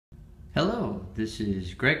Hello, this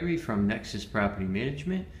is Gregory from Nexus Property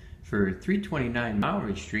Management for 329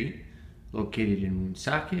 Mowry Street, located in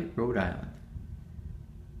Woonsocket, Rhode Island.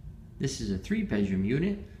 This is a 3-bedroom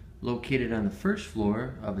unit located on the first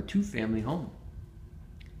floor of a 2-family home.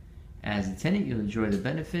 As a tenant, you'll enjoy the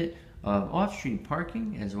benefit of off-street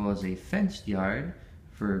parking as well as a fenced yard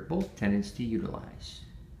for both tenants to utilize.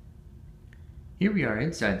 Here we are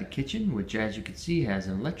inside the kitchen, which, as you can see, has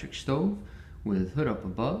an electric stove with hood up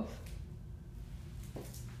above.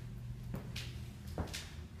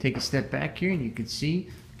 Take a step back here and you can see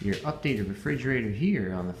your updated refrigerator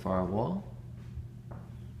here on the far wall.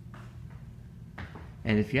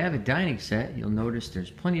 And if you have a dining set, you'll notice there's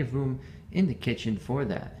plenty of room in the kitchen for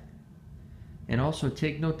that. And also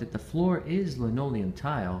take note that the floor is linoleum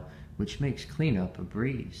tile, which makes cleanup a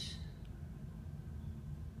breeze.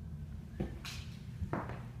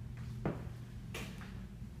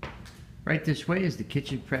 Right this way is the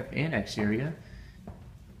kitchen prep annex area.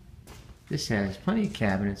 This has plenty of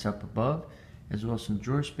cabinets up above, as well as some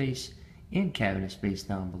drawer space and cabinet space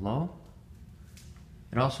down below.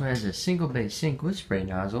 It also has a single bay sink with spray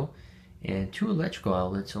nozzle and 2 electrical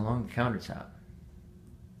outlets along the countertop.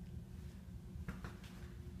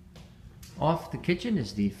 Off the kitchen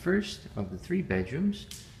is the first of the 3 bedrooms.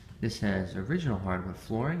 This has original hardwood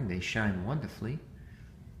flooring. They shine wonderfully.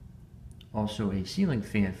 Also a ceiling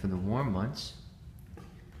fan for the warm months.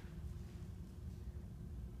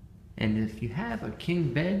 And if you have a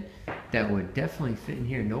king bed, that would definitely fit in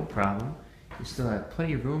here, no problem. You still have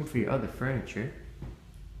plenty of room for your other furniture.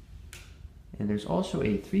 And there's also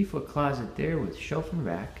a 3-foot closet there with shelf and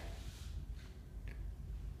rack.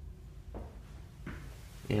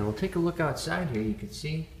 And we'll take a look outside here. You can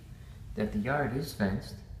see that the yard is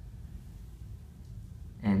fenced.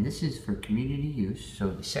 And this is for community use, so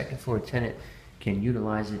the second floor tenant can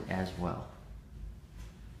utilize it as well.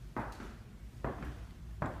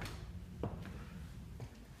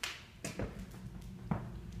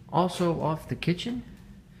 Also off the kitchen,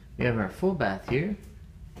 we have our full bath here.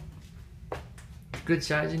 Good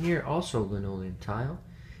size in here, also linoleum tile.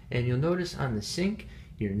 And you'll notice on the sink,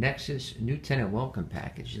 your Nexus new tenant welcome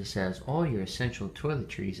package. This has all your essential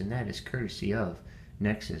toiletries, and that is courtesy of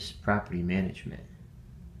Nexus Property Management.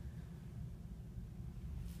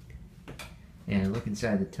 And look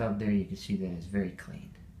inside the tub there, you can see that it's very clean.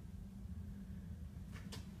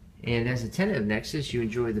 And as a tenant of Nexus, you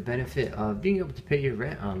enjoy the benefit of being able to pay your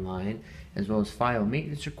rent online, as well as file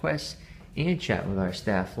maintenance requests and chat with our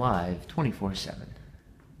staff live 24/7.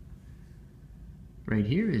 Right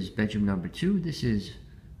here is bedroom number 2. This is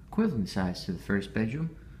equivalent size to the first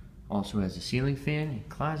bedroom. Also has a ceiling fan and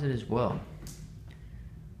closet as well.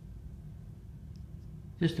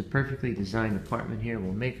 Just a perfectly designed apartment here.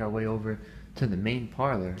 We'll make our way over to the main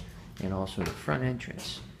parlor and also the front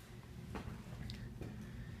entrance.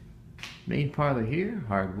 Main parlor here,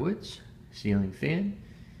 hardwoods, ceiling fan,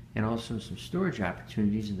 and also some storage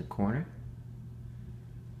opportunities in the corner.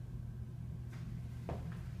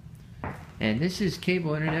 And this is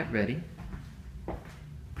cable internet ready.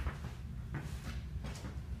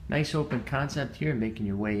 Nice open concept here, making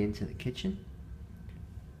your way into the kitchen.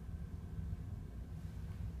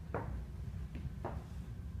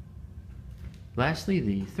 Lastly,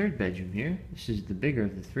 the 3rd bedroom here. This is the bigger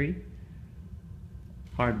of the 3.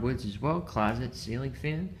 Hardwoods as well, closet, ceiling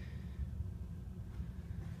fan.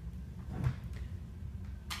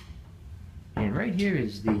 And right here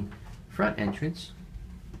is the front entrance.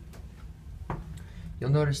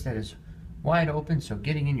 You'll notice that it's wide open, so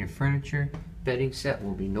getting in your furniture, bedding set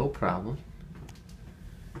will be no problem.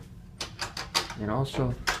 And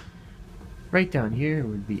also, right down here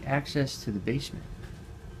would be access to the basement.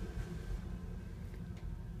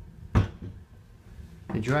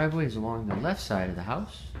 The driveway is along the left side of the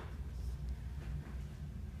house.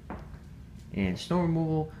 And snow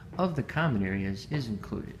removal of the common areas is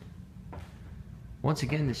included. Once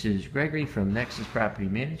again, this is Gregory from Nexus Property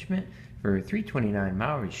Management for 329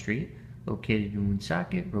 Mowry Street, located in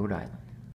Woonsocket, Rhode Island.